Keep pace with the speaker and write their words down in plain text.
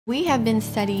We have been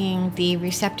studying the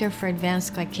receptor for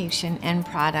advanced glycation end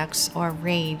products, or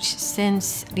RAGE,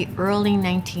 since the early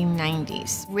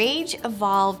 1990s. RAGE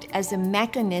evolved as a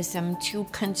mechanism to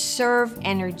conserve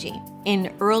energy.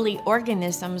 In early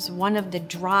organisms, one of the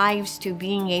drives to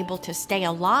being able to stay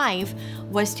alive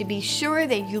was to be sure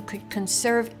that you could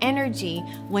conserve energy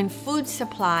when food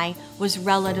supply was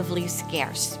relatively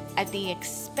scarce, at the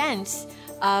expense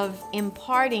of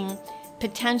imparting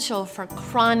potential for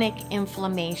chronic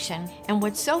inflammation. And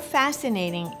what's so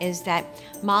fascinating is that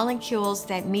molecules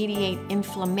that mediate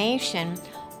inflammation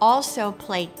also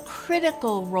play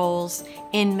critical roles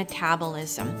in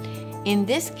metabolism. In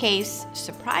this case,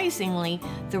 surprisingly,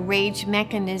 the RAGE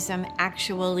mechanism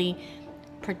actually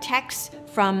protects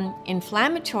from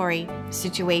inflammatory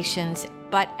situations,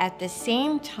 but at the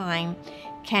same time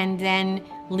can then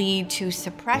lead to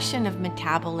suppression of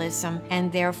metabolism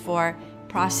and therefore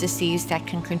processes that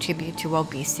can contribute to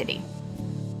obesity.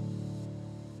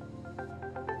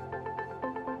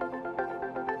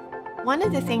 One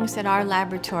of the things that our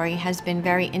laboratory has been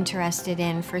very interested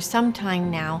in for some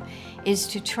time now is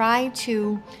to try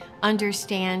to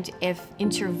understand if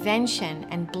intervention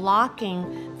and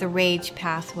blocking the RAGE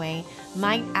pathway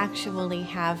might actually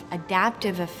have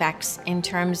adaptive effects in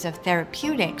terms of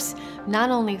therapeutics, not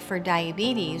only for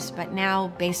diabetes, but now,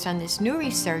 based on this new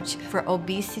research, for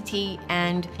obesity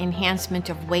and enhancement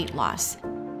of weight loss.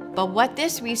 But what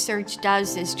this research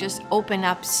does is just open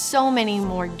up so many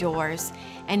more doors.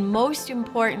 And most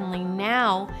importantly,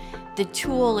 now the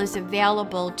tool is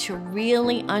available to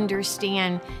really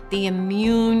understand the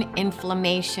immune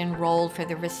inflammation role for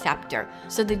the receptor.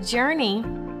 So the journey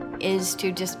is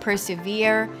to just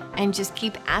persevere and just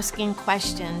keep asking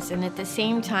questions, and at the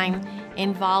same time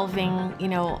involving,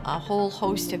 a whole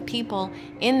host of people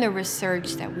in the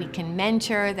research that we can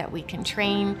mentor, that we can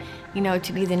train,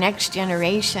 to be the next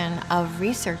generation of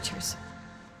researchers.